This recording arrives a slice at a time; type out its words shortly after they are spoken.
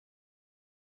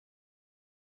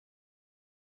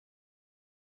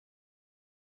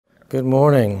Good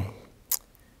morning.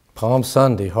 Palm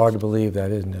Sunday, hard to believe that,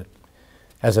 isn't it?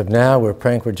 As of now, we're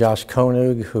praying for Josh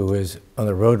Koenig, who is on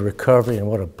the road to recovery, and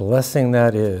what a blessing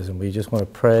that is. And we just want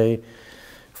to pray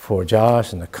for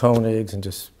Josh and the Koenigs and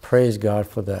just praise God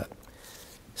for that.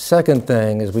 Second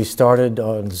thing is we started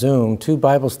on Zoom 2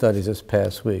 Bible studies this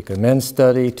past week. A men's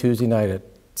study Tuesday night at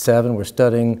 7. We're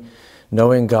studying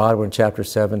Knowing God. We're in chapter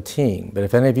 17. But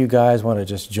if any of you guys want to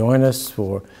just join us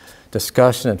for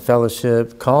discussion and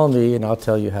fellowship, call me and I'll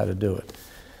tell you how to do it.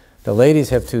 The ladies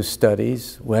have 2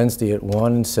 studies, Wednesday at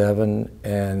 1 and 7,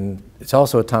 and it's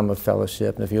also a time of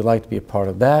fellowship. And if you'd like to be a part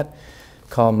of that,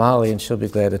 call Molly and she'll be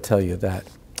glad to tell you that.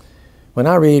 When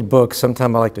I read books,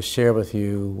 sometimes I like to share with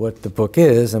you what the book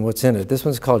is and what's in it. This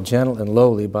one's called Gentle and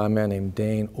Lowly by a man named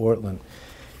Dane Ortlund.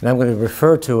 And I'm going to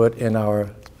refer to it in our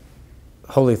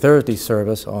Holy Thursday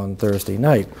service on Thursday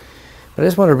night. But I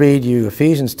just want to read you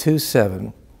Ephesians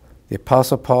 2:7. The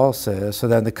Apostle Paul says, so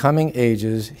that in the coming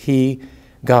ages he,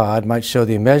 God, might show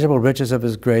the immeasurable riches of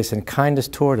his grace and kindness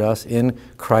toward us in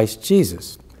Christ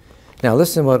Jesus. Now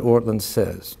listen to what Ortlund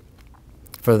says.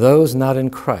 For those not in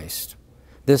Christ,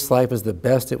 this life is the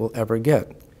best it will ever get.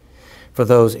 For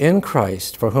those in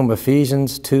Christ, for whom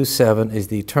Ephesians 2:7 is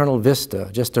the eternal vista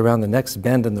just around the next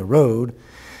bend in the road,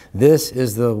 this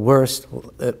is the worst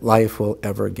that life will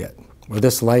ever get. Or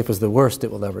this life is the worst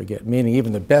it will ever get, meaning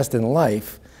even the best in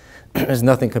life is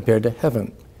nothing compared to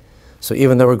heaven. So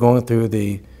even though we're going through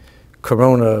the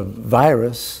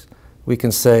coronavirus, we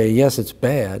can say, yes, it's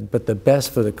bad, but the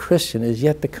best for the Christian is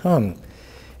yet to come.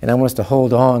 And I want us to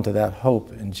hold on to that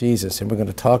hope in Jesus, and we're going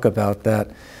to talk about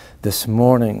that this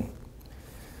morning.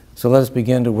 So let us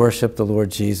begin to worship the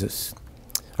Lord Jesus.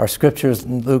 Our scripture is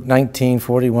Luke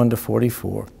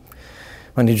 19:41-44.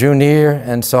 When he drew near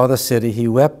and saw the city, he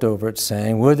wept over it,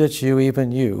 saying, would that you,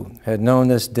 even you, had known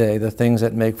this day the things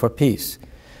that make for peace.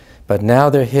 But now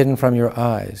they're hidden from your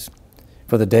eyes.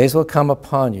 For the days will come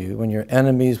upon you when your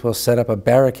enemies will set up a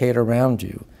barricade around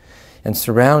you and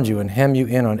surround you and hem you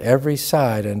in on every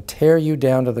side and tear you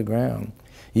down to the ground,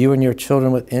 you and your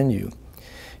children within you.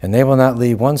 And they will not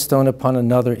leave one stone upon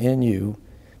another in you,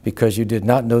 because you did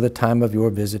not know the time of your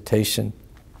visitation.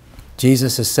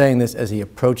 Jesus is saying this as he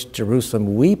approached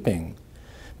Jerusalem weeping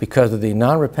because of the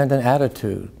non-repentant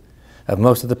attitude of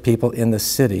most of the people in the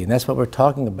city. And that's what we're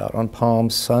talking about on Palm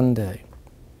Sunday.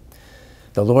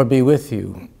 The Lord be with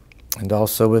you and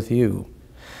also with you.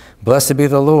 Blessed be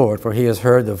the Lord, for he has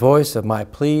heard the voice of my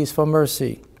pleas for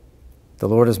mercy. The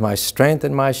Lord is my strength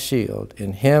and my shield.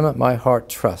 In him my heart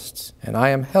trusts, and I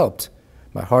am helped.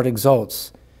 My heart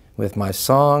exalts. With my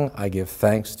song I give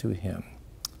thanks to him.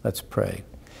 Let's pray.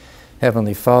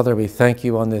 Heavenly Father, we thank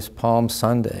you on this Palm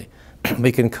Sunday.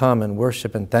 We can come and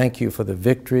worship and thank you for the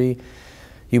victory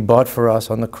you bought for us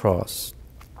on the cross.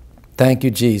 Thank you,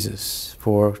 Jesus,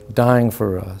 for dying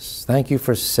for us. Thank you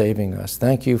for saving us.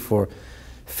 Thank you for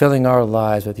filling our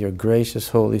lives with your gracious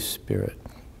Holy Spirit.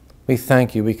 We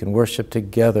thank you we can worship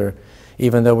together,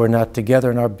 even though we're not together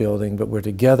in our building, but we're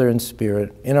together in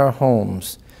spirit, in our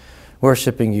homes,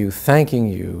 worshiping you, thanking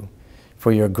you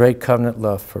for your great covenant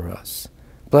love for us.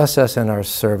 Bless us in our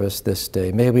service this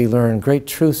day. May we learn great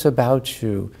truths about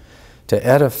you to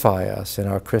edify us in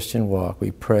our Christian walk.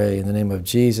 We pray in the name of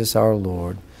Jesus our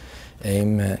Lord.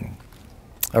 Amen.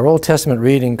 Our Old Testament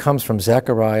reading comes from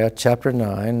Zechariah chapter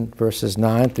 9, verses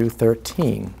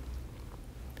 9-13.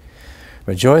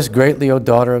 Rejoice greatly, O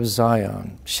daughter of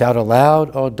Zion. Shout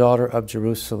aloud, O daughter of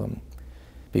Jerusalem.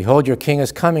 Behold, your king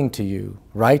is coming to you.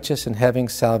 Righteous and having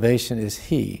salvation is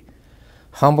he.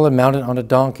 Humble and mounted on a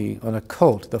donkey, on a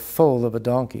colt, the foal of a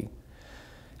donkey.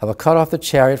 I will cut off the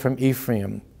chariot from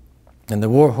Ephraim, and the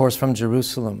war horse from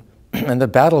Jerusalem, and the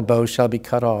battle bow shall be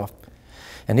cut off.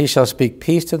 And he shall speak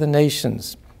peace to the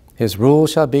nations. His rule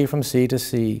shall be from sea to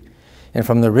sea, and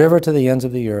from the river to the ends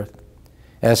of the earth.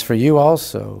 As for you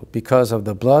also, because of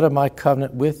the blood of my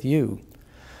covenant with you,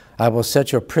 I will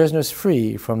set your prisoners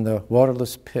free from the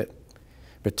waterless pit.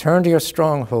 Return to your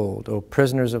stronghold, O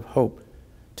prisoners of hope.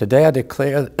 Today I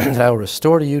declare that I will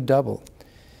restore to you double.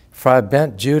 For I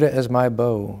bent Judah as my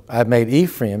bow. I have made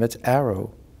Ephraim its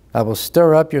arrow. I will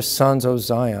stir up your sons, O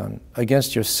Zion,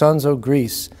 against your sons, O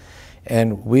Greece,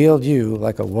 and wield you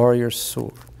like a warrior's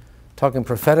sword. Talking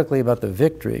prophetically about the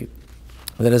victory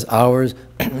that is ours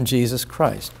in Jesus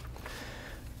Christ.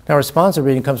 Now, our responsive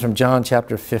reading comes from John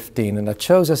chapter 15, and I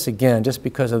chose this again just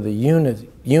because of the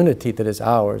unity that is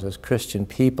ours as Christian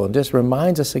people, and just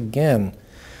reminds us again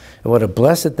of what a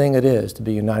blessed thing it is to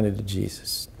be united to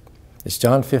Jesus. It's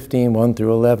John 15,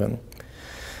 1-11.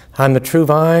 I'm the true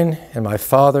vine, and my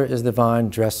Father is the vine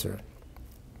dresser.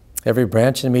 Every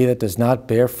branch in me that does not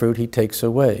bear fruit, he takes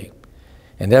away.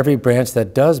 And every branch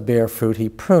that does bear fruit he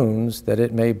prunes, that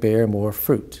it may bear more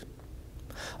fruit.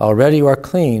 Already you are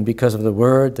clean because of the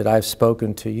word that I have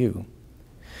spoken to you.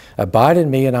 Abide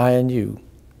in me and I in you.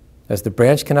 As the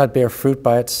branch cannot bear fruit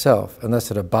by itself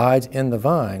unless it abides in the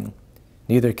vine,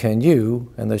 neither can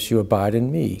you unless you abide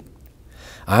in me.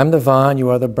 I am the vine, you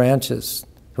are the branches.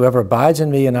 Whoever abides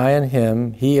in me and I in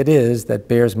him, he it is that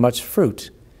bears much fruit.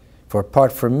 For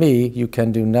apart from me you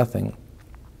can do nothing.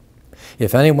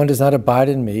 If anyone does not abide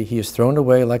in me, he is thrown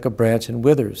away like a branch and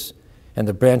withers, and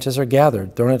the branches are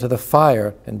gathered, thrown into the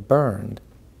fire, and burned.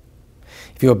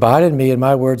 If you abide in me and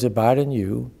my words abide in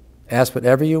you, ask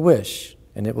whatever you wish,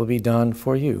 and it will be done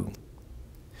for you.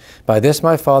 By this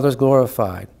my Father is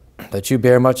glorified, that you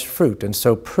bear much fruit, and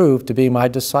so prove to be my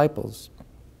disciples.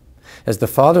 As the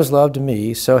Father has loved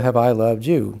me, so have I loved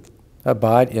you.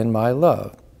 Abide in my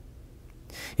love.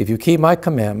 If you keep my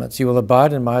commandments, you will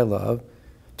abide in my love,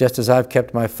 just as I've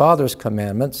kept my Father's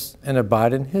commandments and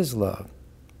abide in his love.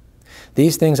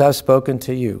 These things I've spoken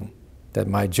to you, that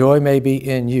my joy may be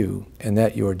in you, and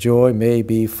that your joy may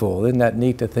be full. Isn't that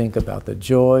neat to think about, the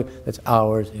joy that's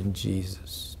ours in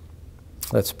Jesus?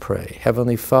 Let's pray.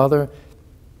 Heavenly Father,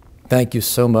 thank you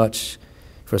so much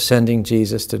for sending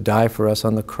Jesus to die for us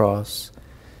on the cross.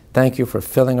 Thank you for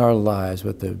filling our lives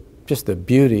with just the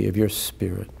beauty of your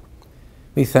Spirit.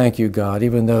 We thank you, God,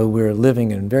 even though we're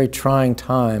living in very trying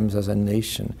times as a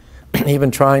nation, even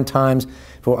trying times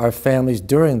for our families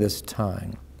during this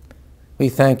time. We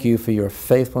thank you for your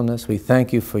faithfulness. We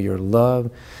thank you for your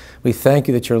love. We thank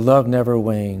you that your love never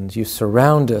wanes. You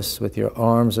surround us with your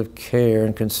arms of care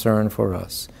and concern for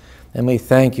us. And we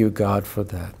thank you, God, for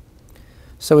that.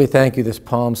 So we thank you this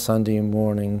Palm Sunday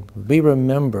morning. We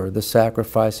remember the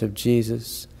sacrifice of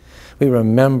Jesus. We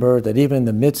remember that even in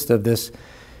the midst of this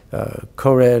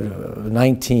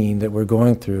COVID-19 that we're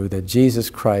going through, that Jesus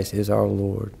Christ is our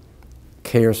Lord,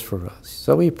 cares for us.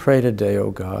 So we pray today,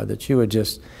 oh God, that you would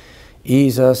just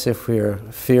ease us if we're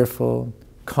fearful,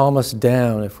 calm us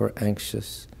down if we're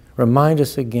anxious. Remind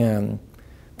us again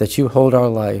that you hold our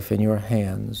life in your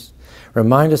hands.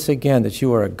 Remind us again that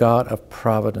you are a God of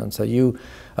providence, that you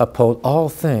uphold all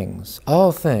things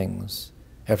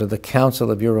after the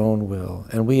counsel of your own will,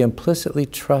 and we implicitly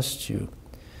trust you.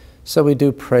 So we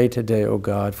do pray today, O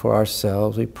God, for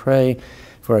ourselves. We pray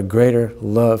for a greater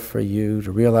love for you,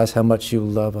 to realize how much you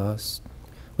love us.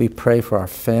 We pray for our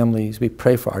families. We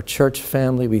pray for our church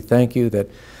family. We thank you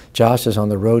that Josh is on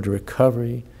the road to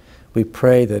recovery. We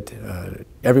pray that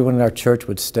everyone in our church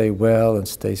would stay well and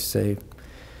stay safe.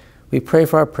 We pray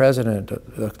for our president,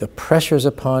 the pressures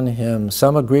upon him.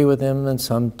 Some agree with him and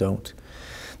some don't.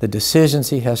 The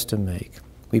decisions he has to make.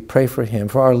 We pray for him,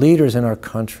 for our leaders in our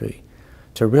country,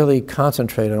 to really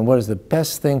concentrate on what is the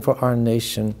best thing for our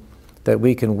nation, that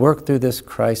we can work through this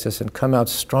crisis and come out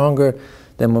stronger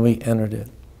than when we entered it.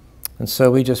 And so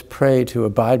we just pray to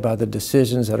abide by the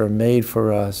decisions that are made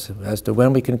for us as to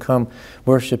when we can come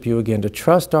worship you again, to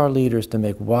trust our leaders to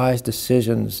make wise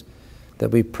decisions that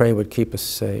we pray would keep us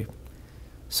safe.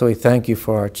 So we thank you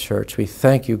for our church. We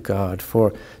thank you, God,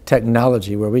 for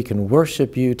technology where we can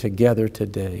worship you together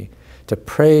today, to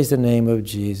praise the name of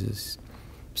Jesus.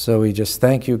 So we just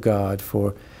thank you, God,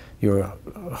 for your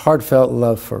heartfelt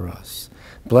love for us.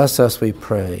 Bless us, we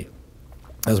pray,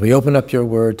 as we open up your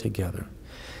word together.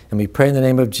 And we pray in the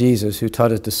name of Jesus, who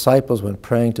taught his disciples when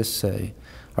praying to say,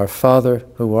 Our Father,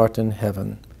 who art in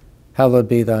heaven, hallowed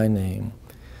be thy name.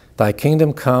 Thy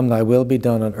kingdom come, thy will be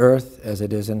done on earth as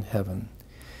it is in heaven.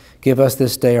 Give us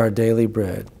this day our daily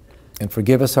bread, and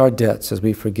forgive us our debts as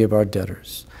we forgive our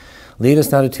debtors. Lead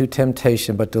us not into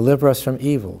temptation, but deliver us from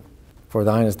evil. For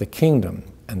thine is the kingdom,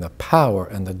 and the power,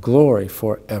 and the glory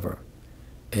forever.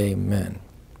 Amen.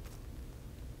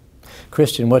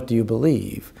 Christian, what do you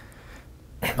believe?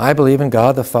 I believe in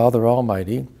God the Father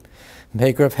Almighty,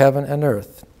 maker of heaven and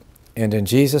earth, and in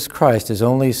Jesus Christ, his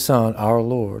only Son, our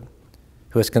Lord,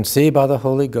 who was conceived by the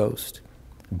Holy Ghost,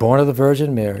 born of the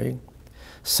Virgin Mary,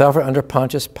 suffered under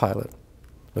Pontius Pilate,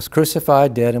 was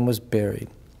crucified, dead, and was buried.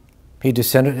 He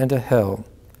descended into hell.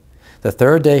 The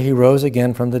third day he rose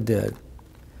again from the dead.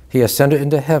 He ascended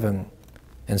into heaven,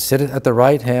 and sitteth at the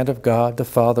right hand of God the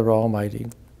Father Almighty.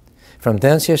 From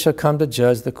thence he shall come to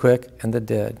judge the quick and the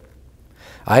dead.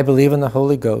 I believe in the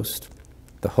Holy Ghost,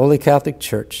 the Holy Catholic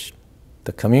Church,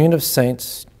 the communion of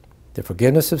saints, the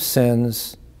forgiveness of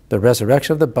sins, the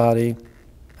resurrection of the body,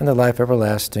 and the life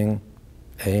everlasting.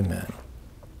 Amen.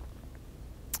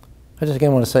 I just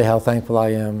again want to say how thankful I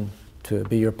am to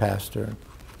be your pastor,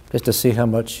 just to see how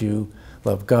much you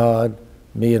love God,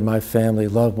 me and my family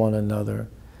love one another,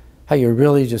 how you're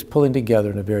really just pulling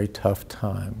together in a very tough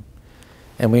time.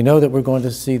 And we know that we're going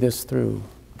to see this through.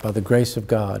 by the grace of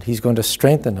God. He's going to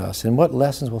strengthen us. And what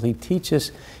lessons will he teach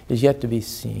us is yet to be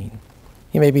seen.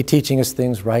 He may be teaching us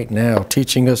things right now,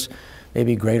 teaching us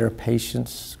maybe greater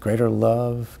patience, greater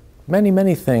love, many,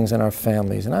 many things in our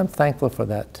families. And I'm thankful for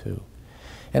that too.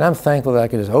 And I'm thankful that I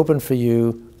can just open for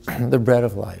you the bread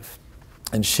of life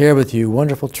and share with you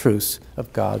wonderful truths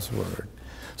of God's Word.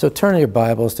 So turn your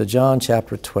Bibles to John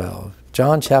chapter 12.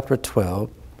 John chapter 12,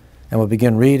 and we'll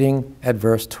begin reading at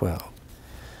verse 12.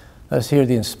 Let's hear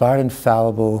the inspired,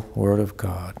 infallible Word of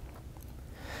God.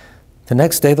 The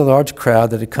next day the large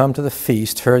crowd that had come to the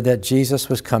feast heard that Jesus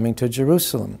was coming to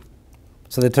Jerusalem.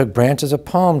 So they took branches of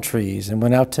palm trees and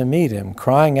went out to meet him,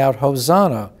 crying out,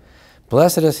 "Hosanna!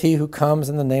 Blessed is he who comes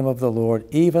in the name of the Lord,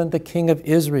 even the King of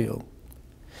Israel."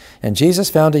 And Jesus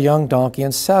found a young donkey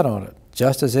and sat on it,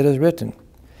 just as it is written,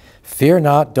 "Fear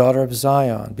not, daughter of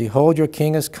Zion. Behold, your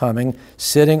king is coming,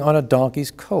 sitting on a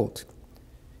donkey's colt."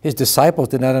 His disciples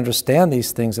did not understand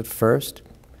these things at first,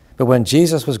 but when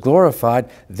Jesus was glorified,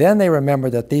 then they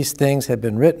remembered that these things had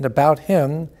been written about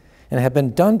him and had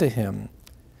been done to him.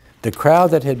 The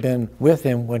crowd that had been with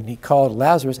him when he called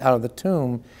Lazarus out of the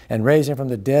tomb and raised him from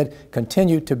the dead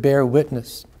continued to bear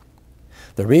witness.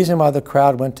 The reason why the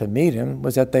crowd went to meet him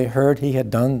was that they heard he had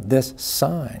done this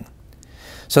sign.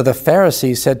 So the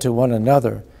Pharisees said to one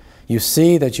another, "You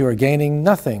see that you are gaining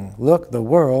nothing. Look, the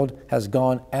world has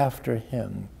gone after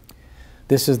him."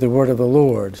 This is the word of the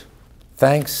Lord.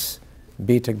 Thanks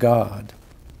be to God.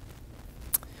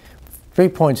 3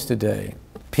 points today.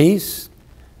 Peace,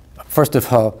 first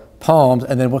of all, palms,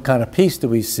 and then what kind of peace do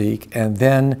we seek, and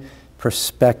then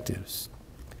perspectives.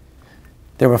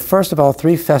 There were, first of all,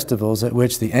 3 festivals at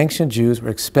which the ancient Jews were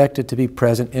expected to be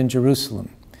present in Jerusalem.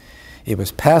 It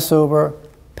was Passover,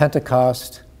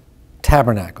 Pentecost,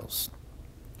 Tabernacles.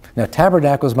 Now,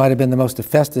 Tabernacles might have been the most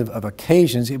festive of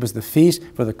occasions. It was the feast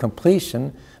for the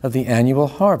completion of the annual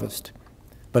harvest.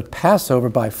 But Passover,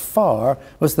 by far,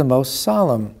 was the most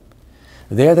solemn.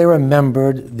 There they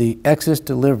remembered the Exodus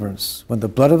deliverance, when the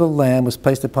blood of the Lamb was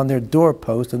placed upon their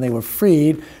doorpost and they were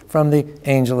freed from the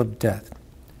angel of death.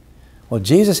 Well,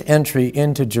 Jesus' entry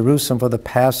into Jerusalem for the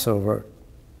Passover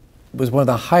was one of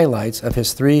the highlights of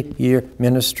his 3-year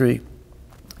ministry.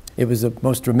 It was the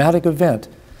most dramatic event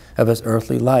of his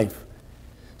earthly life.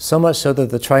 So much so that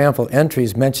the triumphal entry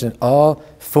is mentioned in all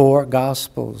 4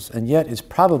 Gospels, and yet is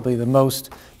probably the most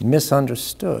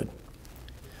misunderstood.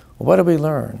 Well, what do we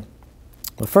learn?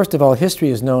 Well, first of all, history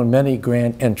has known many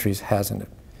grand entries, hasn't it?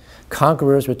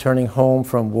 Conquerors returning home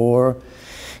from war,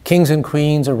 kings and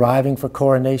queens arriving for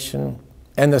coronation,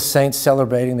 and the saints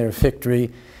celebrating their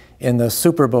victory in the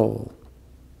Super Bowl.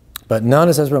 But none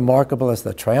is as remarkable as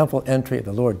the triumphal entry of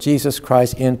the Lord Jesus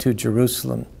Christ into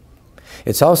Jerusalem.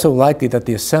 It's also likely that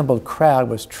the assembled crowd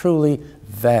was truly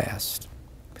vast.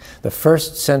 The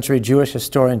first-century Jewish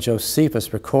historian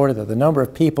Josephus recorded that the number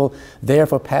of people there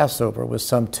for Passover was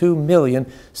some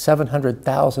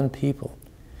 2,700,000 people.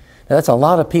 Now, that's a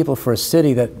lot of people for a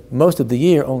city that most of the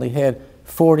year only had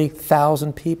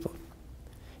 40,000 people.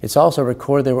 It's also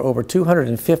recorded there were over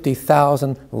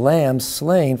 250,000 lambs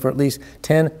slain for at least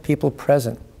 10 people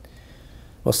present.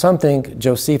 Well, some think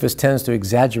Josephus tends to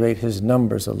exaggerate his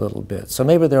numbers a little bit. So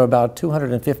maybe there were about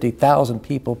 250,000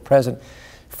 people present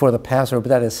for the Passover, but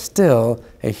that is still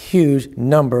a huge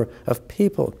number of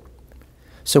people.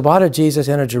 So why did Jesus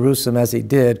enter Jerusalem as he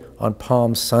did on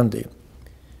Palm Sunday?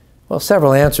 Well,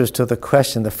 several answers to the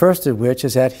question, the first of which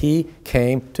is that he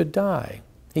came to die.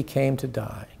 He came to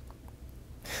die.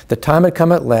 The time had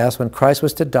come at last when Christ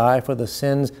was to die for the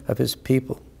sins of his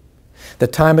people. The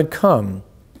time had come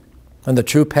when the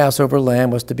true Passover lamb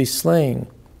was to be slain,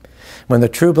 when the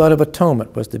true blood of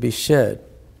atonement was to be shed,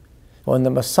 when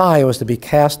the Messiah was to be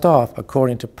cast off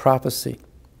according to prophecy,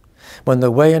 when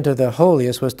the way into the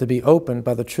holiest was to be opened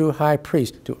by the true high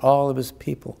priest to all of his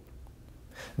people.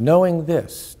 Knowing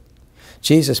this,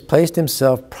 Jesus placed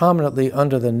himself prominently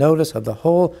under the notice of the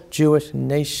whole Jewish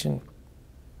nation.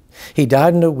 He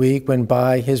died in a week when,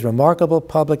 by his remarkable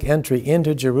public entry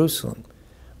into Jerusalem,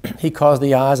 he caused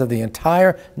the eyes of the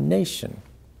entire nation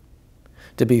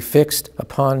to be fixed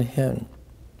upon him.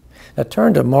 Now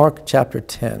turn to Mark chapter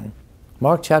 10.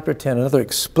 Mark chapter 10, another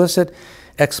explicit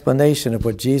explanation of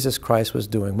what Jesus Christ was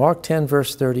doing. Mark 10,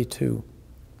 verse 32.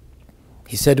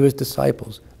 He said to his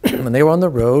disciples, when they were on the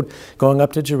road going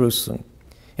up to Jerusalem,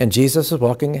 and Jesus was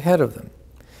walking ahead of them,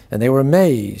 and they were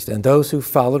amazed, and those who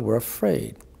followed were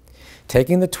afraid.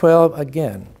 Taking the 12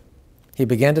 again, he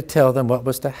began to tell them what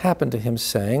was to happen to him,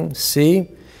 saying, "See,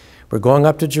 we're going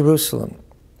up to Jerusalem,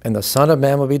 and the Son of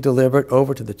Man will be delivered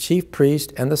over to the chief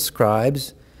priests and the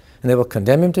scribes, and they will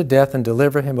condemn him to death and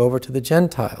deliver him over to the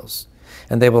Gentiles.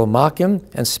 and they will mock him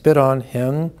and spit on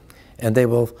him, and they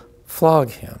will flog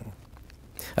him.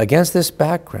 Against this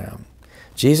background,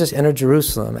 Jesus entered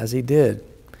Jerusalem as he did,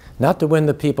 not to win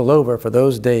the people over, for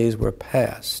those days were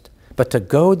past, but to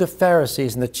goad the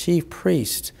Pharisees and the chief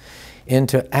priests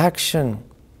into action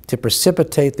to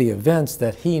precipitate the events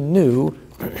that he knew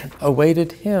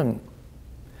awaited him.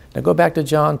 Now go back to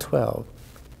John 12.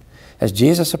 As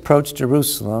Jesus approached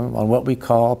Jerusalem on what we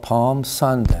call Palm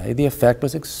Sunday, the effect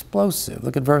was explosive.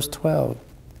 Look at verse 12.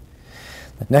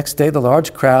 The next day, the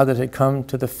large crowd that had come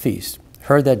to the feast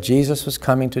heard that Jesus was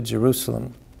coming to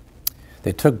Jerusalem.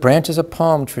 They took branches of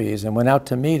palm trees and went out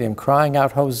to meet him, crying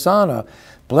out, "Hosanna!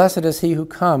 Blessed is he who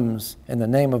comes in the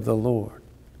name of the Lord."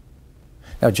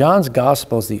 Now, John's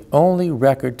gospel is the only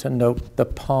record to note the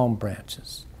palm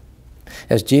branches.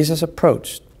 As Jesus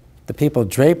approached, the people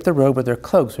draped the road with their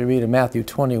cloaks, we read in Matthew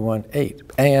 21:8,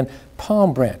 and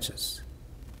palm branches.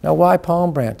 Now, why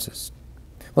palm branches?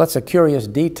 Well, that's a curious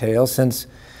detail, since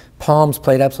palms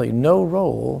played absolutely no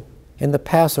role in the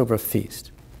Passover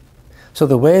feast. So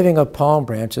the waving of palm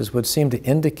branches would seem to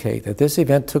indicate that this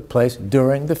event took place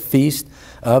during the Feast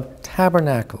of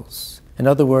Tabernacles. In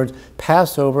other words,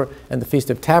 Passover and the Feast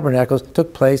of Tabernacles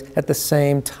took place at the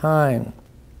same time.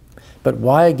 But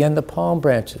why again the palm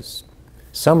branches?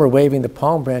 Some were waving the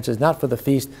palm branches not for the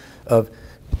Feast of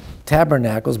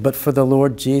Tabernacles, but for the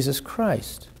Lord Jesus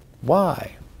Christ.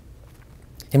 Why?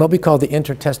 In what we call the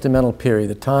intertestamental period,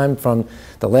 the time from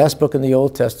the last book in the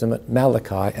Old Testament,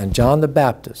 Malachi, and John the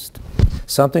Baptist,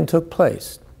 something took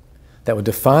place that would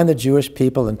define the Jewish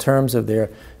people in terms of their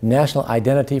national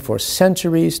identity for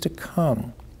centuries to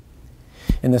come.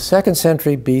 In the 2nd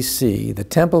century BC, the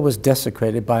temple was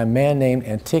desecrated by a man named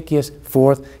Antiochus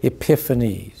IV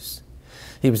Epiphanes.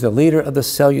 He was the leader of the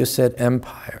Seleucid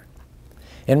Empire.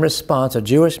 In response, a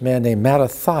Jewish man named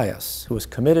Mattathias, who was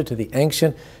committed to the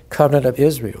ancient covenant of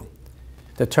Israel,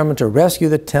 determined to rescue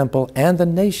the temple and the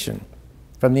nation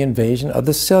from the invasion of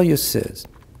the Seleucids.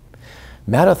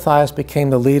 Mattathias became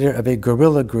the leader of a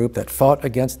guerrilla group that fought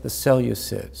against the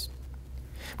Seleucids.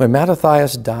 When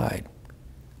Mattathias died,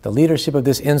 the leadership of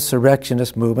this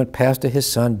insurrectionist movement passed to his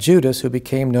son Judas, who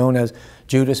became known as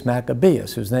Judas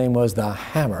Maccabeus, whose name was the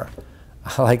Hammer.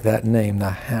 I like that name,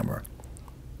 the Hammer.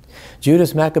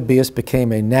 Judas Maccabeus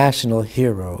became a national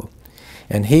hero,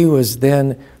 and he was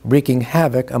then wreaking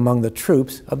havoc among the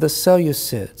troops of the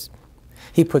Seleucids.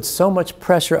 He put so much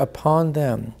pressure upon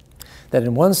them that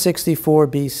in 164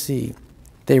 BC,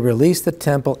 they released the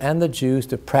temple and the Jews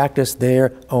to practice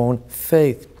their own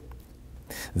faith.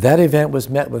 That event was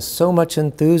met with so much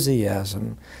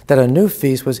enthusiasm that a new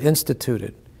feast was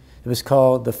instituted. It was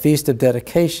called the Feast of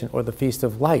Dedication, or the Feast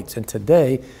of Lights, and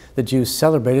today the Jews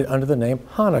celebrate it under the name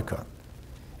Hanukkah.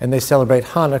 And they celebrate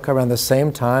Hanukkah around the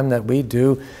same time that we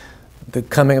do the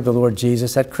coming of the Lord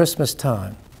Jesus at Christmas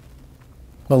time.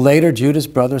 Well, later, Judas'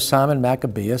 brother Simon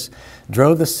Maccabeus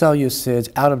drove the Seleucids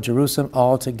out of Jerusalem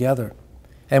altogether.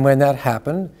 And when that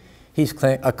happened, he's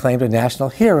acclaimed a national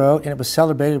hero, and it was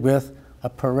celebrated with a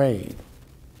parade.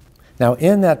 Now,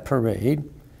 in that parade,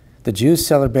 the Jews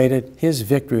celebrated his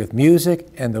victory with music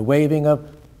and the waving of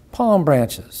palm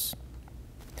branches.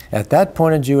 At that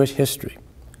point in Jewish history,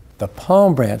 the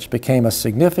palm branch became a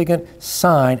significant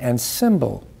sign and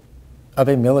symbol of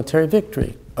a military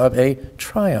victory, of a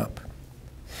triumph.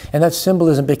 And that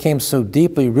symbolism became so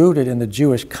deeply rooted in the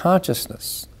Jewish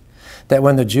consciousness that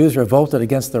when the Jews revolted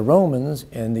against the Romans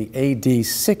in the AD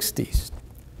 60s,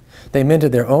 they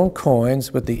minted their own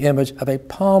coins with the image of a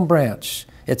palm branch.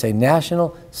 It's a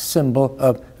national symbol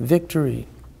of victory.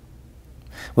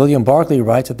 William Barclay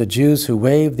writes that the Jews who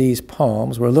waved these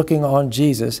palms were looking on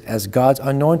Jesus as God's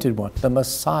anointed one, the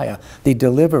Messiah, the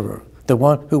deliverer, the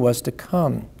one who was to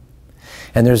come.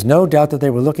 And there's no doubt that they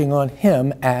were looking on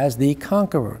him as the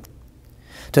conqueror.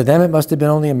 To them, it must have been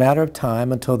only a matter of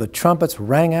time until the trumpets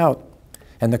rang out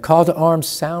and the call to arms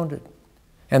sounded,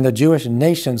 and the Jewish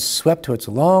nation swept to its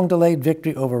long-delayed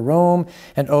victory over Rome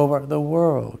and over the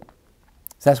world.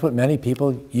 That's what many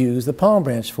people use the palm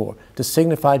branch for, to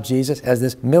signify Jesus as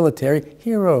this military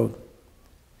hero.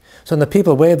 So when the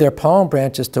people waved their palm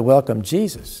branches to welcome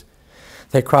Jesus,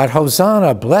 they cried,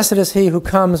 "Hosanna, blessed is he who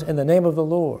comes in the name of the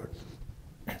Lord."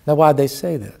 Now, why'd they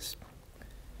say this?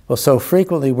 Well, so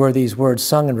frequently were these words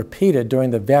sung and repeated during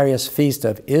the various feasts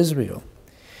of Israel,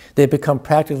 they've become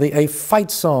practically a fight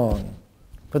song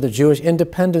for the Jewish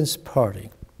Independence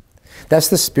Party. That's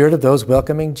the spirit of those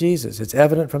welcoming Jesus. It's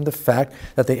evident from the fact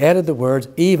that they added the words,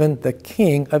 "even the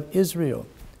King of Israel."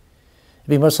 It'd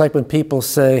be much like when people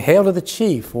say, "Hail to the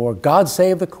chief," or "God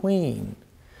save the Queen,"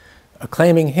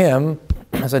 acclaiming him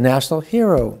as a national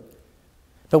hero.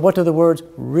 But what do the words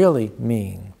really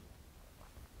mean?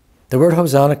 The word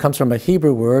Hosanna comes from a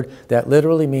Hebrew word that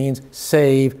literally means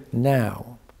save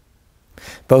now.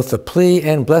 Both the plea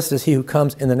and blessed is he who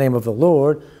comes in the name of the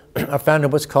Lord are found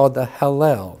in what's called the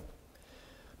Hallel.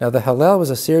 Now the Hallel was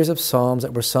a series of psalms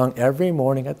that were sung every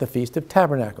morning at the Feast of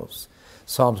Tabernacles.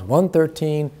 Psalms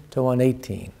 113 to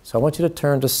 118. So I want you to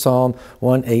turn to Psalm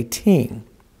 118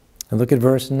 and look at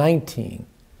verse 19.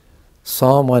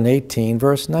 Psalm 118,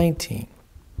 verse 19.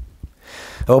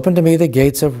 Open to me the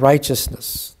gates of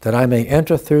righteousness, that I may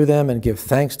enter through them and give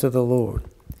thanks to the Lord.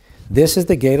 This is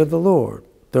the gate of the Lord.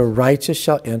 The righteous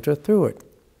shall enter through it.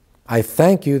 I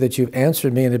thank you that you've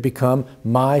answered me and have become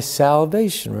my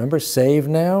salvation. Remember, save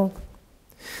now?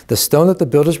 The stone that the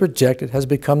builders rejected has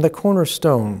become the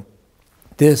cornerstone.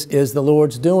 This is the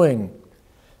Lord's doing,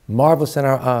 marvelous in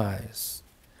our eyes.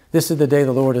 This is the day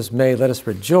the Lord has made. Let us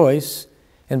rejoice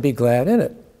and be glad in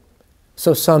it.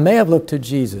 So some may have looked to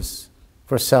Jesus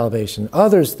for salvation.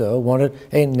 Others, though, wanted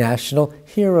a national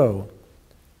hero.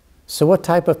 So what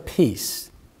type of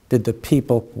peace did the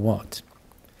people want?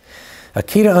 A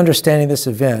key to understanding this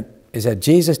event is that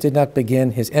Jesus did not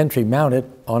begin his entry mounted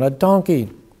on a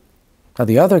donkey. Now,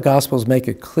 the other Gospels make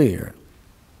it clear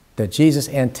that Jesus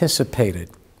anticipated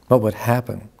what would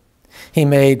happen. He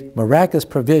made miraculous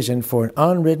provision for an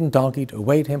unridden donkey to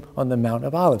await him on the Mount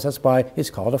of Olives. That's why it's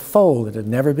called a foal. It had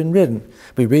never been ridden.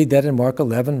 We read that in Mark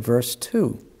 11, verse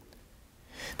 2.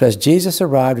 But as Jesus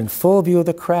arrived in full view of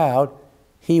the crowd,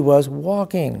 he was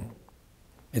walking.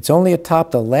 It's only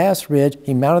atop the last ridge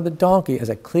he mounted the donkey as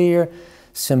a clear,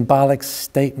 symbolic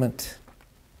statement.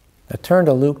 Now turn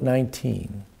to Luke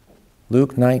 19.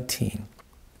 Luke 19.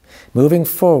 Moving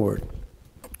forward,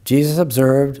 Jesus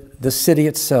observed the city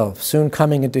itself soon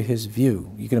coming into his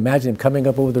view. You can imagine him coming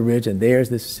up over the ridge, and there's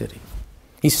this city.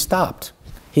 He stopped.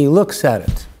 He looks at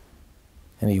it,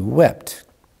 and he wept.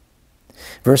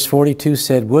 Verse 42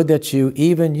 said, would that you,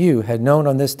 even you, had known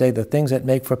on this day the things that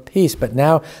make for peace, but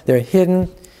now they're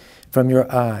hidden from your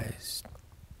eyes.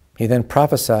 He then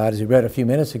prophesied, as we read a few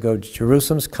minutes ago,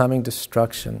 Jerusalem's coming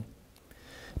destruction.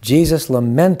 Jesus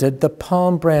lamented the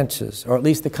palm branches, or at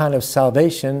least the kind of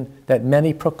salvation that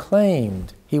many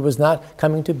proclaimed. He was not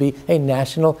coming to be a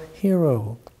national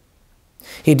hero.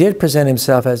 He did present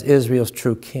himself as Israel's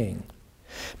true king,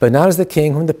 but not as the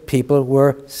king whom the people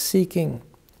were seeking.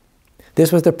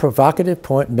 This was the provocative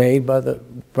point made by the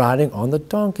riding on the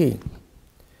donkey.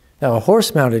 Now, a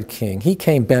horse-mounted king, he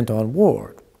came bent on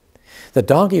war. The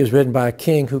donkey was ridden by a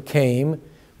king who came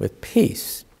with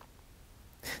peace.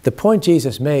 The point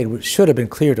Jesus made should have been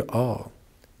clear to all.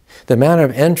 The manner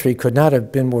of entry could not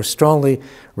have been more strongly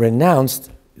renounced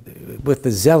with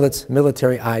the zealots'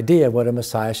 military idea of what a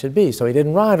Messiah should be. So he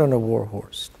didn't ride on a war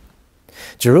horse.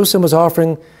 Jerusalem was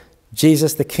offering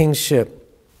Jesus the kingship,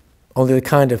 only the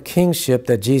kind of kingship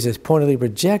that Jesus pointedly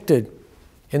rejected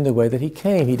in the way that he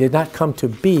came. He did not come to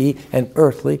be an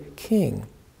earthly king.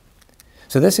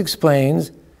 So this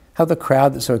explains how the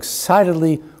crowd that so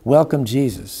excitedly welcomed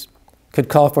Jesus could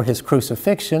call for his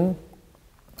crucifixion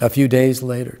a few days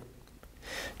later.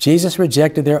 Jesus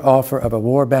rejected their offer of a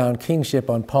war-bound kingship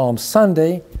on Palm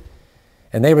Sunday,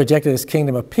 and they rejected his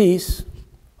kingdom of peace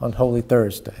on Holy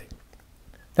Thursday.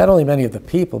 Not only many of the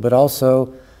people, but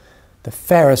also the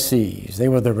Pharisees. They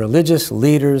were the religious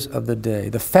leaders of the day.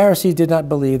 The Pharisees did not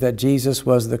believe that Jesus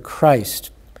was the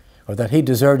Christ or that he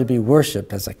deserved to be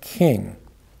worshipped as a king.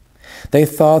 They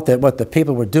thought that what the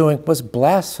people were doing was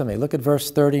blasphemy. Look at verse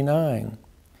 39.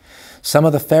 Some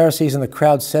of the Pharisees in the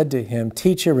crowd said to him,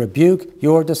 "Teacher, rebuke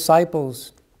your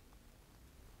disciples."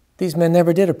 These men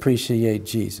never did appreciate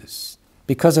Jesus.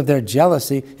 Because of their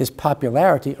jealousy, his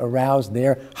popularity aroused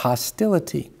their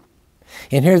hostility.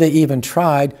 And here they even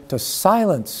tried to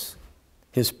silence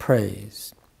his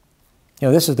praise. You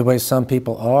know, this is the way some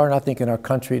people are, and I think in our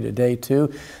country today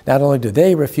too. Not only do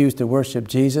they refuse to worship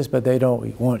Jesus, but they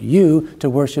don't want you to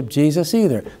worship Jesus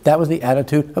either. That was the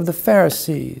attitude of the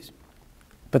Pharisees.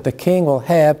 But the king will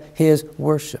have his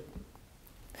worship.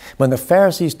 When the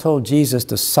Pharisees told Jesus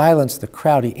to silence the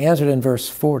crowd, he answered in verse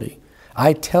 40,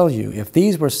 "I tell you, if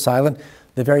these were silent,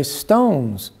 the very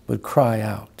stones would cry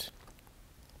out."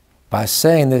 By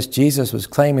saying this, Jesus was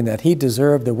claiming that he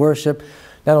deserved the worship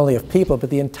not only of people, but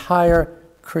the entire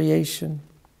creation.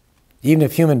 Even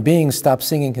if human beings stop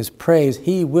singing his praise,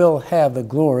 he will have the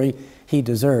glory he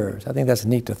deserves. I think that's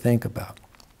neat to think about.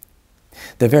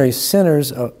 The very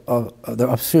sinners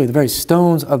the very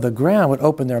stones of the ground would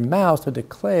open their mouths to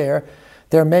declare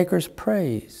their Maker's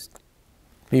praise.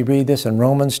 We read this in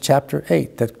Romans chapter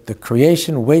 8, that the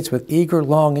creation waits with eager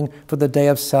longing for the day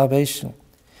of salvation,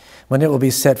 when it will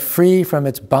be set free from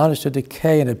its bondage to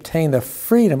decay and obtain the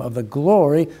freedom of the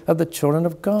glory of the children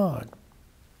of God.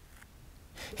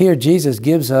 Here Jesus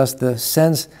gives us the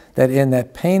sense that in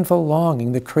that painful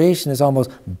longing, the creation is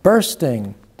almost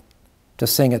bursting to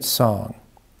sing its song.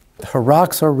 The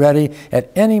rocks are ready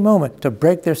at any moment to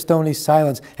break their stony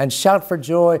silence and shout for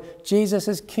joy, Jesus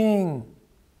is King.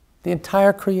 The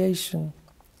entire creation.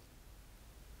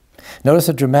 Notice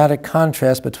a dramatic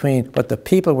contrast between what the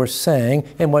people were saying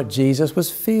and what Jesus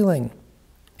was feeling.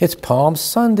 It's Palm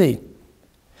Sunday.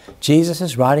 Jesus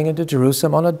is riding into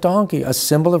Jerusalem on a donkey, a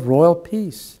symbol of royal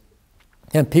peace.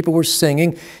 And people were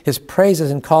singing his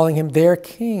praises and calling him their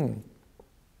king.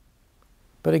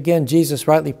 But again, Jesus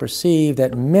rightly perceived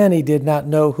that many did not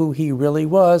know who he really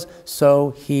was,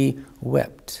 so he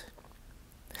wept.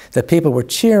 The people were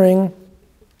cheering,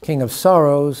 King of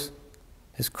Sorrows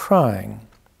is crying.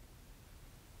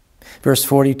 Verse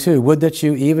 42, would that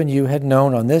you, even you, had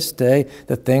known on this day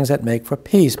the things that make for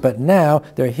peace, but now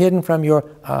they're hidden from your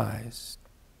eyes.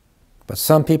 But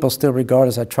some people still regard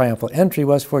as a triumphal entry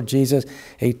was for Jesus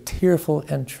a tearful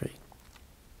entry.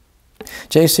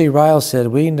 J.C. Ryle said,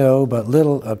 we know but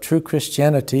little of true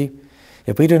Christianity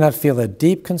if we do not feel a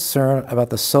deep concern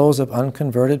about the souls of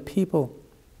unconverted people.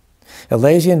 A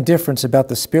lazy indifference about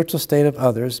the spiritual state of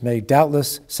others may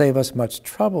doubtless save us much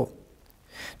trouble.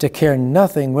 To care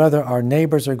nothing whether our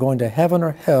neighbors are going to heaven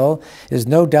or hell is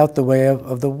no doubt the way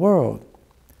of the world.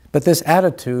 But this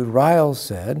attitude, Ryle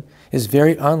said, is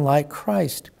very unlike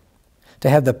Christ. To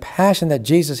have the passion that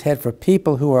Jesus had for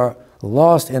people who are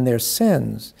lost in their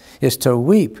sins is to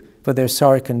weep for their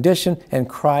sorry condition and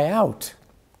cry out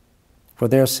for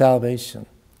their salvation.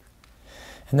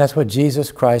 And that's what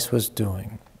Jesus Christ was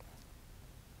doing.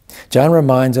 John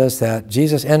reminds us that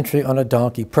Jesus' entry on a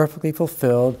donkey perfectly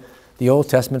fulfilled the Old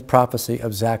Testament prophecy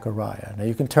of Zechariah. Now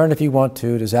you can turn, if you want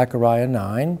to Zechariah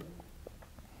 9.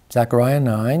 Zechariah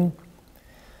 9.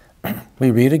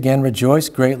 We read again, rejoice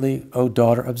greatly, O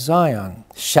daughter of Zion.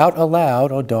 Shout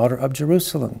aloud, O daughter of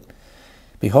Jerusalem.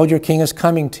 Behold, your king is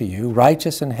coming to you.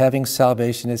 Righteous and having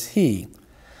salvation is he.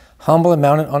 Humble and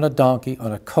mounted on a donkey,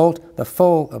 on a colt, the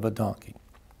foal of a donkey.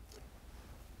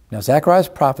 Now Zechariah's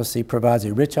prophecy provides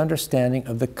a rich understanding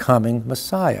of the coming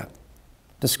Messiah.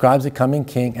 Describes the coming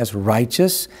king as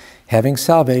righteous, having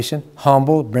salvation,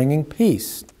 humble, bringing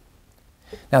peace.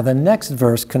 Now the next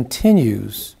verse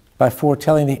continues by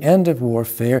foretelling the end of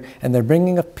warfare and the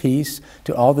bringing of peace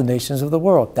to all the nations of the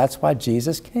world. That's why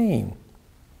Jesus came.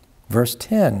 Verse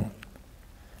 10,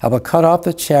 I will cut off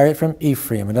the chariot from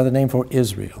Ephraim, another name for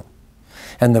Israel,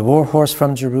 and the war horse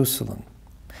from Jerusalem,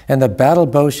 and the battle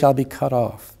bow shall be cut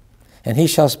off, and he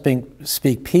shall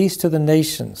speak peace to the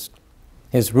nations.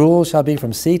 His rule shall be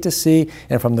from sea to sea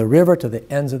and from the river to the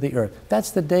ends of the earth.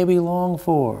 That's the day we long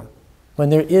for, when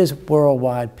there is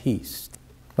worldwide peace,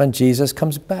 when Jesus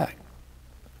comes back.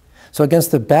 So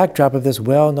against the backdrop of this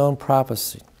well-known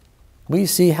prophecy, we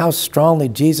see how strongly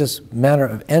Jesus' manner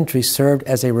of entry served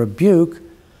as a rebuke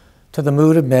to the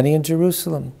mood of many in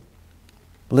Jerusalem.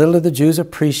 Little did the Jews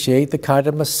appreciate the kind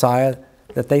of Messiah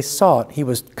that they sought. He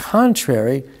was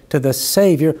contrary to the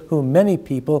Savior whom many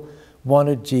people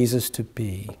wanted Jesus to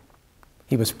be.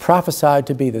 He was prophesied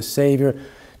to be the Savior,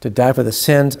 to die for the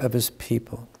sins of his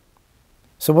people.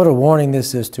 So what a warning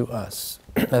this is to us.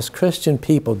 As Christian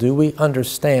people, do we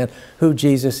understand who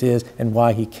Jesus is and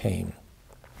why he came?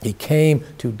 He came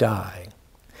to die.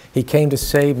 He came to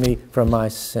save me from my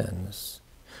sins.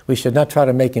 We should not try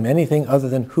to make him anything other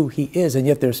than who he is, and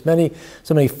yet there's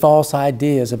so many false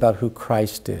ideas about who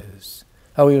Christ is.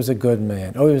 Oh, he was a good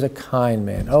man. Oh, he was a kind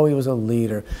man. Oh, he was a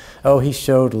leader. Oh, he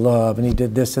showed love and he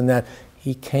did this and that.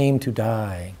 He came to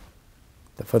die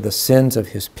for the sins of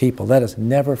his people. Let us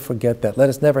never forget that. Let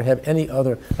us never have any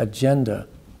other agenda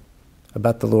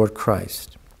about the Lord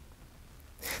Christ.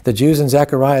 The Jews in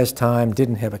Zechariah's time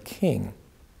didn't have a king.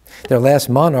 Their last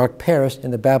monarch perished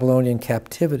in the Babylonian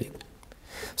captivity.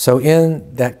 So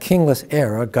in that kingless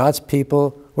era, God's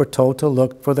people were told to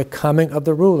look for the coming of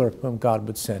the ruler whom God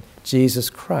would send, Jesus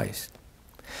Christ,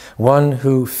 one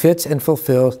who fits and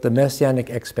fulfills the messianic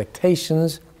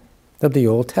expectations of the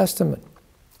Old Testament.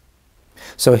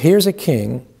 So here's a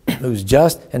king who's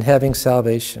just and having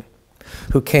salvation,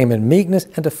 who came in meekness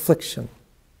and affliction.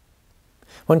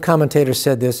 One commentator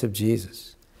said this of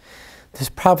Jesus: this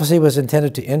prophecy was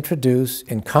intended to introduce,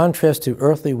 in contrast to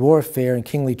earthly warfare and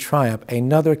kingly triumph,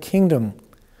 another kingdom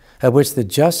of which the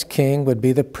just king would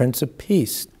be the Prince of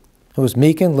Peace, who was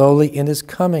meek and lowly in his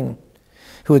coming,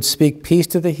 who would speak peace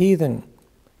to the heathen,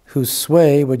 whose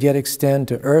sway would yet extend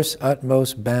to earth's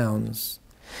utmost bounds.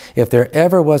 If there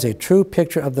ever was a true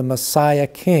picture of the Messiah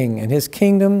King and his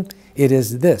kingdom, it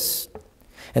is this.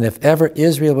 And if ever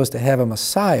Israel was to have a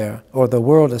Messiah or the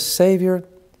world a Savior,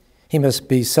 he must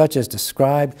be such as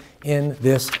described in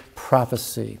this prophecy.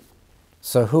 prophecy.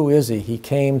 So who is he? He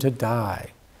came to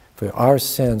die for our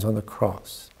sins on the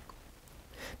cross.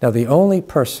 Now, the only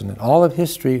person in all of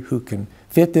history who can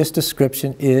fit this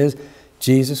description is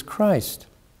Jesus Christ.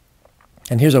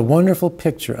 And here's a wonderful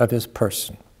picture of his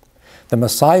person. The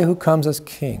Messiah who comes as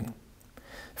king.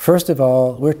 First of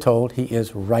all, we're told he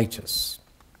is righteous.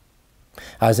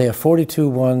 Isaiah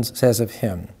 42:1 says of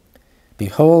him,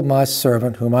 "Behold my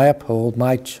servant whom I uphold,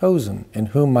 my chosen, in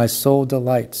whom my soul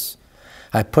delights.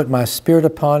 I put my spirit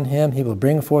upon him, he will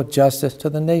bring forth justice to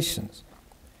the nations."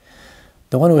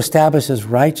 The one who establishes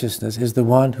righteousness is the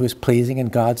one who is pleasing in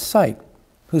God's sight,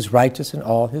 who's righteous in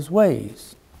all his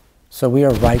ways. So we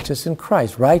are righteous in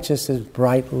Christ. Righteous is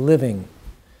right living.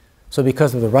 So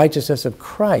because of the righteousness of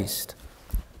Christ,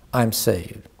 I'm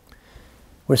saved.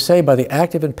 We're saved by the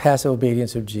active and passive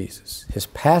obedience of Jesus. His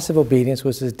passive obedience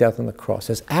was his death on the cross.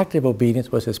 His active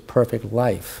obedience was his perfect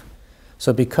life.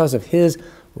 So because of his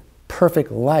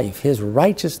perfect life, his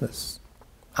righteousness,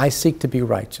 I seek to be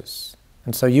righteous.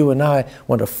 And so you and I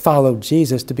want to follow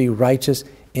Jesus to be righteous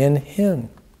in him.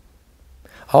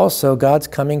 Also, God's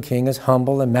coming king is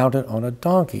humble and mounted on a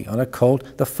donkey, on a colt,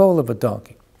 the foal of a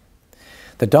donkey.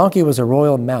 The donkey was a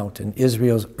royal mount in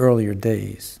Israel's earlier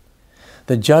days.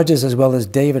 The judges as well as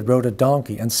David rode a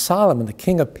donkey, and Solomon, the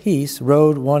king of peace,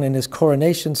 rode one in his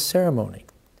coronation ceremony.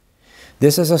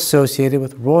 This is associated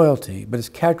with royalty, but is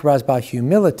characterized by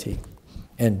humility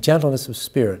and gentleness of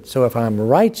spirit. So if I'm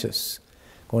righteous,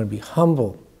 I'm going to be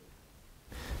humble.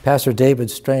 Pastor David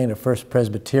Strain of First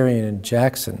Presbyterian in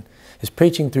Jackson is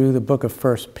preaching through the book of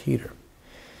 1 Peter.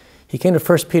 He came to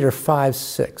 1 Peter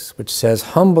 5:6, which says,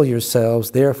 "Humble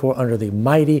yourselves, therefore, under the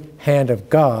mighty hand of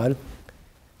God,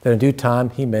 that in due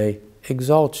time he may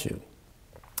exalt you."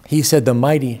 He said the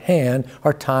mighty hand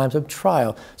are times of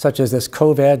trial, such as this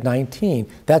COVID-19.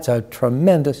 That's a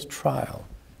tremendous trial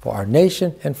for our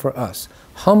nation and for us.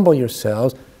 Humble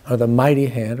yourselves under the mighty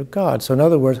hand of God. So in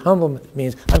other words, humble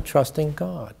means I'm trusting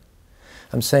God.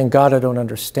 I'm saying, God, I don't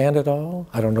understand it all.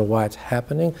 I don't know why it's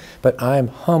happening, but I'm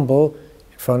humble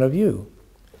in front of you.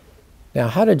 Now,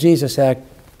 how did Jesus act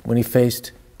when he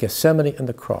faced Gethsemane and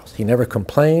the cross? He never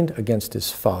complained against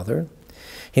his Father.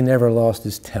 He never lost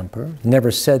his temper, never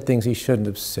said things he shouldn't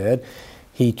have said.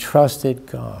 He trusted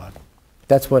God.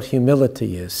 That's what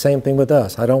humility is. Same thing with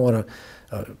us. I don't want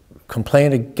to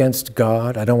complain against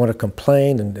God. I don't want to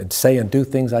complain and say and do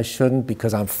things I shouldn't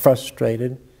because I'm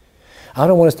frustrated. I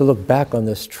don't want us to look back on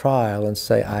this trial and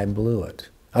say, I blew it.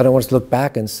 I don't want us to look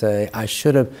back and say, I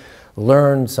should have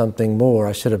learned something more.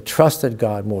 I should have trusted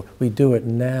God more. We do it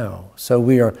now. So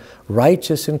we are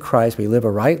righteous in Christ. We live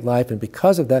a right life, and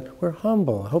because of that, we're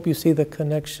humble. I hope you see the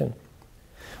connection.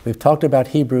 We've talked about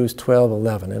Hebrews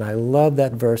 12:11, and I love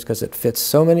that verse because it fits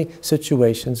so many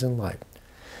situations in life.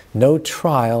 No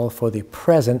trial for the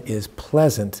present is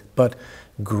pleasant, but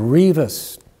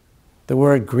grievous. The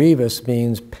word grievous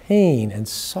means pain and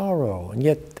sorrow, and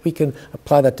yet we can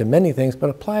apply that to many things, but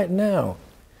apply it now.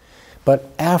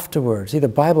 But afterwards, see, the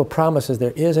Bible promises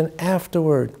there is an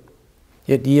afterward.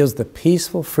 It yields the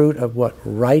peaceful fruit of what?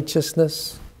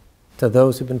 Righteousness to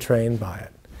those who've been trained by it.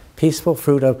 Peaceful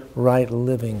fruit of right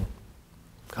living.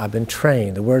 I've been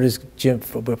trained. The word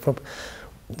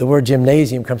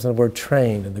gymnasium comes from the word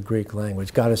trained in the Greek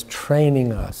language. God is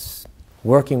training us,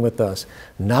 working with us,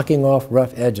 knocking off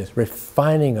rough edges,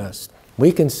 refining us.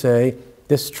 We can say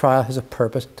this trial has a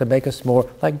purpose to make us more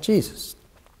like Jesus.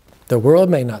 The world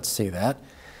may not see that.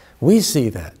 We see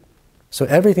that. So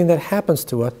everything that happens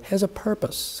to us has a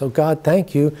purpose. So God,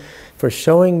 thank you for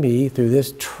showing me through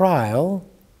this trial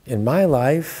in my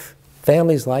life,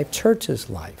 family's life, church's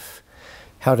life,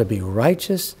 how to be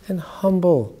righteous and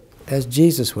humble as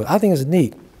Jesus was. I think it's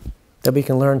neat that we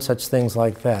can learn such things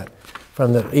like that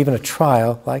from even a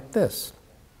trial like this.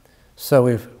 So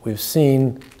we've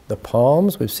seen the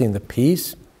palms, we've seen the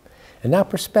peace, and now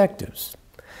perspectives.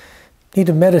 Need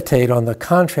to meditate on the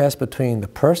contrast between the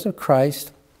person of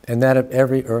Christ and that of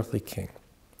every earthly king.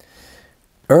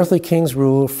 Earthly kings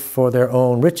rule for their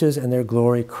own riches and their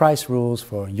glory. Christ rules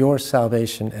for your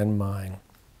salvation and mine.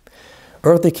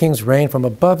 Earthly kings reign from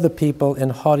above the people in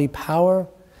haughty power.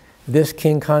 This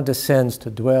king condescends to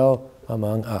dwell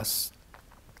among us.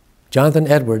 Jonathan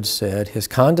Edwards said, his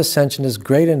condescension is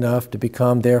great enough to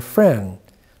become their friend,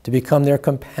 to become their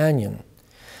companion,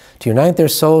 to unite their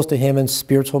souls to him in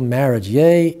spiritual marriage.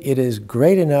 Yea, it is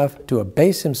great enough to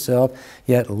abase himself,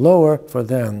 yet lower for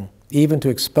them, even to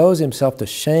expose himself to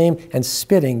shame and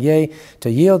spitting, yea, to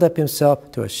yield up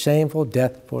himself to a shameful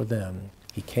death for them.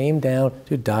 He came down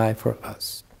to die for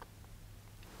us.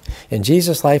 In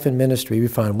Jesus' life and ministry, we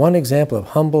find one example of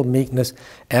humble meekness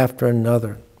after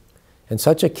another. And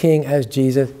such a king as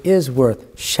Jesus is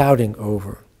worth shouting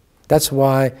over. That's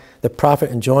why the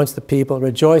prophet enjoins the people,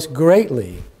 rejoice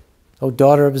greatly, O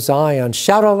daughter of Zion.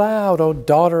 Shout aloud, O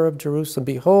daughter of Jerusalem.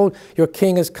 Behold, your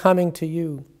king is coming to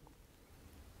you.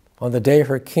 On the day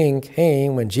her king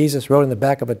came, when Jesus rode on the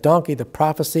back of a donkey, the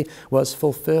prophecy was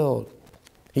fulfilled.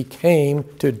 He came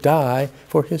to die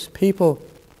for his people.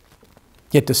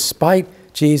 Yet despite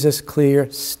Jesus' clear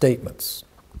statements,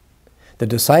 the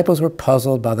disciples were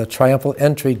puzzled by the triumphal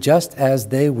entry just as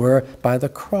they were by the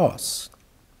cross.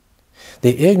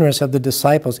 The ignorance of the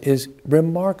disciples is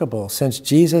remarkable, since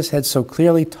Jesus had so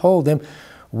clearly told them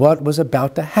what was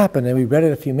about to happen. And we read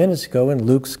it a few minutes ago in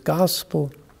Luke's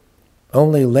gospel.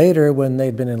 Only later, when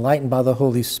they'd been enlightened by the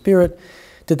Holy Spirit,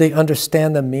 did they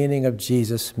understand the meaning of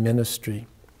Jesus' ministry.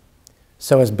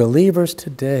 So as believers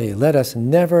today, let us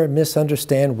never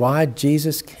misunderstand why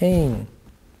Jesus came.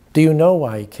 Do you know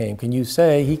why he came? Can you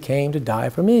say, he came to die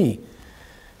for me?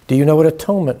 Do you know what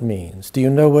atonement means? Do you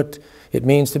know what it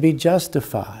means to be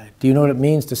justified? Do you know what it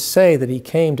means to say that he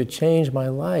came to change my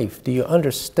life? Do you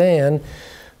understand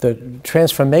the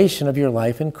transformation of your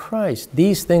life in Christ?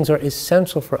 These things are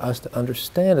essential for us to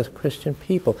understand as Christian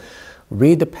people.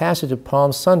 Read the passage of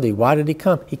Palm Sunday. Why did he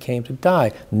come? He came to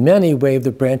die. Many waved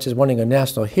the branches wanting a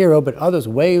national hero, but others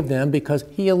waved them because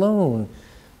he alone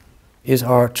is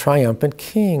our triumphant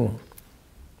king.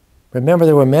 Remember,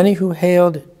 there were many who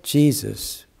hailed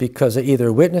Jesus because they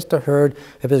either witnessed or heard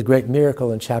of his great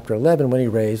miracle in chapter 11 when he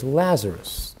raised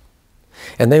Lazarus.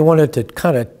 And they wanted to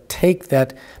kind of take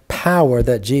that power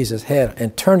that Jesus had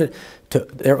and turn it to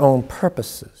their own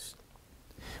purposes.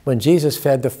 When Jesus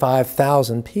fed the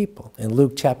 5,000 people in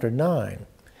Luke chapter 9,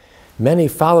 many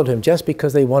followed him just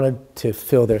because they wanted to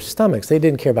fill their stomachs. They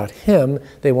didn't care about him.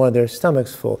 They wanted their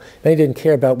stomachs full. Many didn't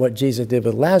care about what Jesus did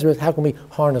with Lazarus. How can we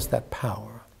harness that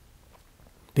power?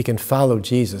 We can follow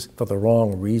Jesus for the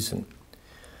wrong reason.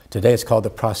 Today it's called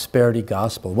the prosperity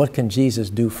gospel. What can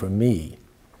Jesus do for me?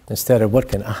 Instead of what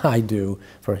can I do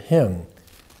for him?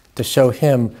 To show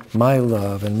him my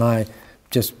love and my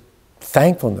just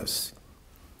thankfulness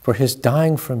for his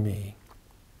dying for me.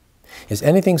 Is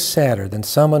anything sadder than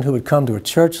someone who would come to a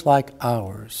church like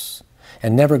ours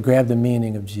and never grab the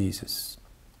meaning of Jesus?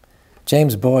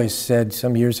 James Boyce said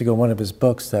some years ago in one of his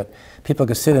books that people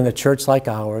could sit in a church like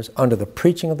ours under the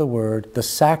preaching of the word, the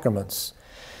sacraments,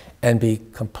 and be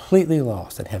completely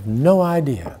lost and have no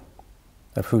idea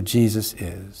of who Jesus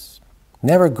is.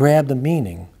 Never grab the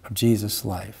meaning of Jesus'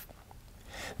 life.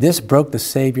 This broke the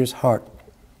Savior's heart,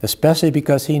 especially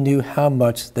because he knew how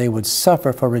much they would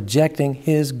suffer for rejecting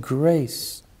his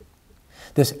grace.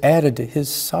 This added to his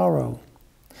sorrow.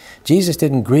 Jesus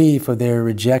didn't grieve for their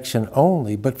rejection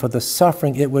only, but for the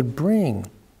suffering it would bring.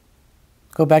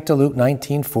 Go back to Luke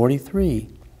 19:43.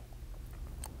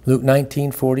 Luke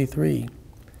 19:43.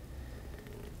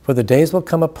 For the days will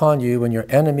come upon you when your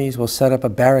enemies will set up a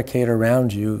barricade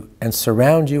around you and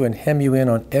surround you and hem you in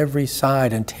on every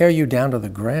side and tear you down to the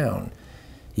ground,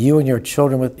 you and your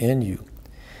children within you.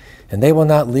 And they will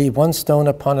not leave one stone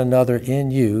upon another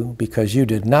in you, because you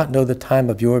did not know the time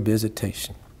of your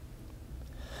visitation.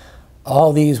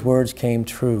 All these words came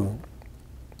true.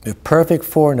 With perfect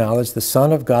foreknowledge, the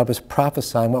Son of God was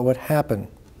prophesying what would happen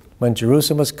when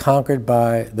Jerusalem was conquered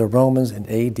by the Romans in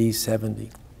AD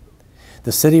 70.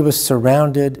 The city was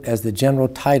surrounded as the General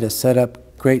Titus set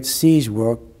up great siege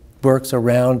works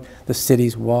around the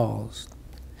city's walls.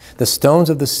 The stones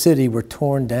of the city were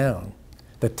torn down.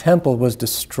 The temple was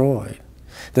destroyed.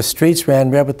 The streets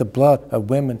ran red with the blood of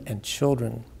women and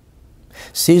children.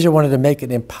 Caesar wanted to make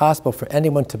it impossible for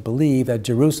anyone to believe that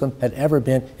Jerusalem had ever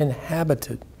been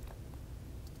inhabited.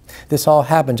 This all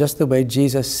happened just the way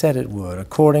Jesus said it would,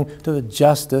 according to the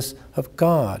justice of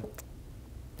God.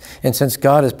 And since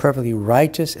God is perfectly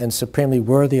righteous and supremely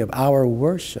worthy of our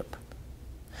worship,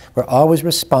 we're always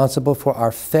responsible for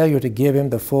our failure to give him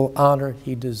the full honor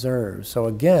he deserves. So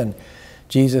again,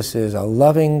 Jesus is a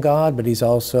loving God, but he's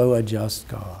also a just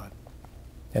God.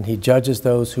 And he judges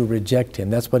those who reject him.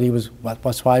 That's why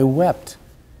he wept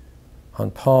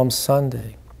on Palm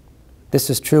Sunday. This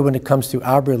is true when it comes to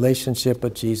our relationship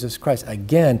with Jesus Christ.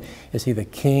 Again, is he the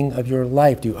king of your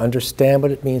life? Do you understand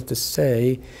what it means to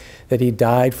say that he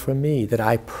died for me, that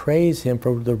I praise him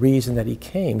for the reason that he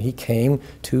came? He came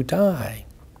to die.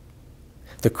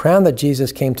 The crown that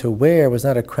Jesus came to wear was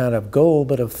not a crown of gold,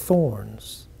 but of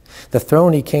thorns. The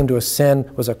throne he came to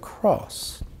ascend was a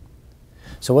cross.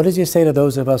 So what does he say to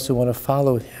those of us who want to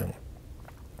follow him?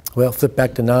 Well, flip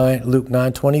back to Luke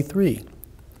 9:23.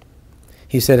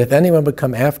 He said, if anyone would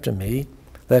come after me,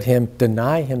 let him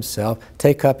deny himself,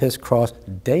 take up his cross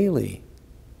daily,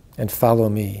 and follow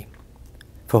me.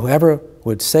 For whoever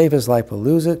would save his life will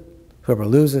lose it. Whoever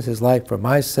loses his life for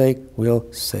my sake will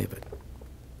save it.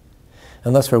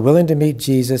 Unless we're willing to meet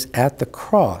Jesus at the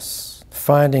cross,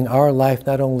 finding our life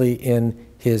not only in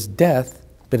his death,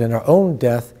 but in our own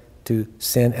death to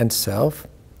sin and self,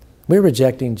 we're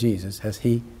rejecting Jesus as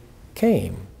he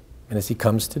came and as he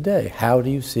comes today. How do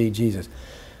you see Jesus?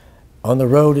 On the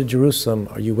road to Jerusalem,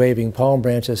 are you waving palm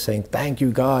branches saying, "Thank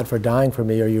you, God, for dying for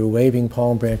me"? Or are you waving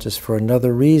palm branches for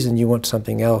another reason? You want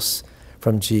something else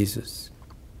from Jesus.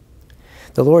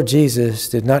 The Lord Jesus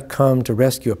did not come to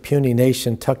rescue a puny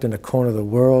nation tucked in a corner of the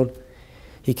world.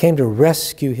 He came to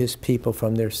rescue his people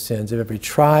from their sins, of every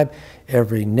tribe,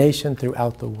 every nation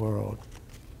throughout the world.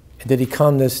 And did he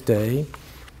come this day,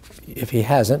 if he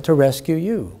hasn't, to rescue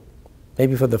you?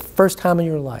 Maybe for the first time in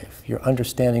your life, you're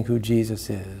understanding who Jesus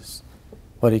is,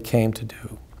 what he came to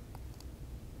do.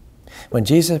 When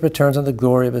Jesus returns in the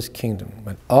glory of his kingdom,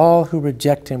 when all who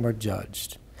reject him are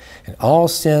judged, and all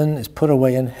sin is put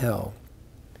away in hell,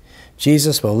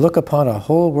 Jesus will look upon a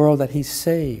whole world that he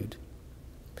saved.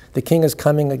 The king is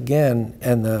coming again,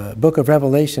 and the book of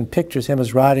Revelation pictures him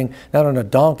as riding not on a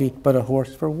donkey, but a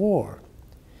horse for war.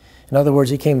 In other words,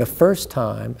 he came the first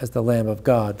time as the Lamb of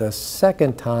God. The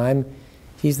second time,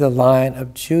 he's the Lion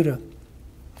of Judah.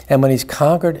 And when he's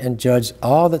conquered and judged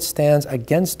all that stands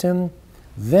against him,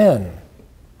 then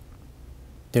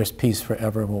there's peace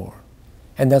forevermore.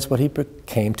 And that's what he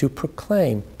came to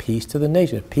proclaim, peace to the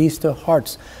nation, peace to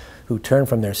hearts who turn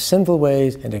from their sinful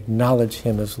ways and acknowledge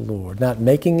him as Lord, not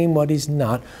making him what he's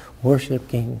not,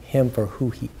 worshiping him for who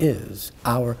he is,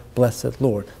 our blessed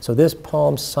Lord. So this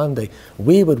Palm Sunday,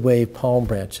 we would wave palm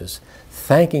branches,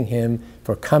 thanking him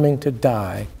for coming to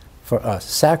die for us,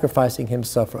 sacrificing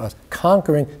himself for us,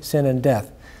 conquering sin and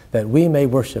death, that we may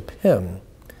worship him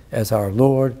as our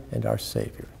Lord and our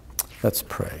Savior. Let's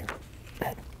pray.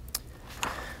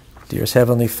 Dearest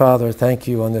Heavenly Father, thank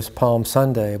you on this Palm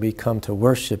Sunday. We come to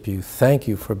worship you. Thank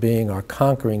you for being our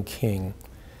conquering King.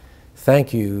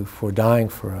 Thank you for dying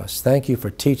for us. Thank you for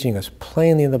teaching us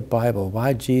plainly in the Bible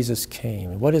why Jesus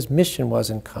came and what his mission was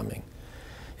in coming,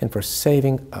 and for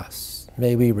saving us.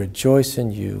 May we rejoice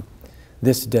in you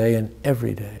this day and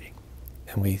every day.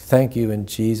 And we thank you in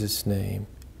Jesus' name.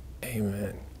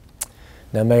 Amen.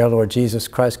 Now may our Lord Jesus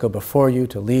Christ go before you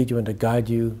to lead you and to guide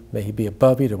you. May he be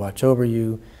above you to watch over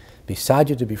you, beside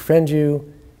you to befriend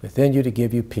you, within you to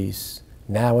give you peace,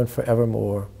 now and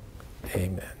forevermore.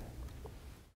 Amen.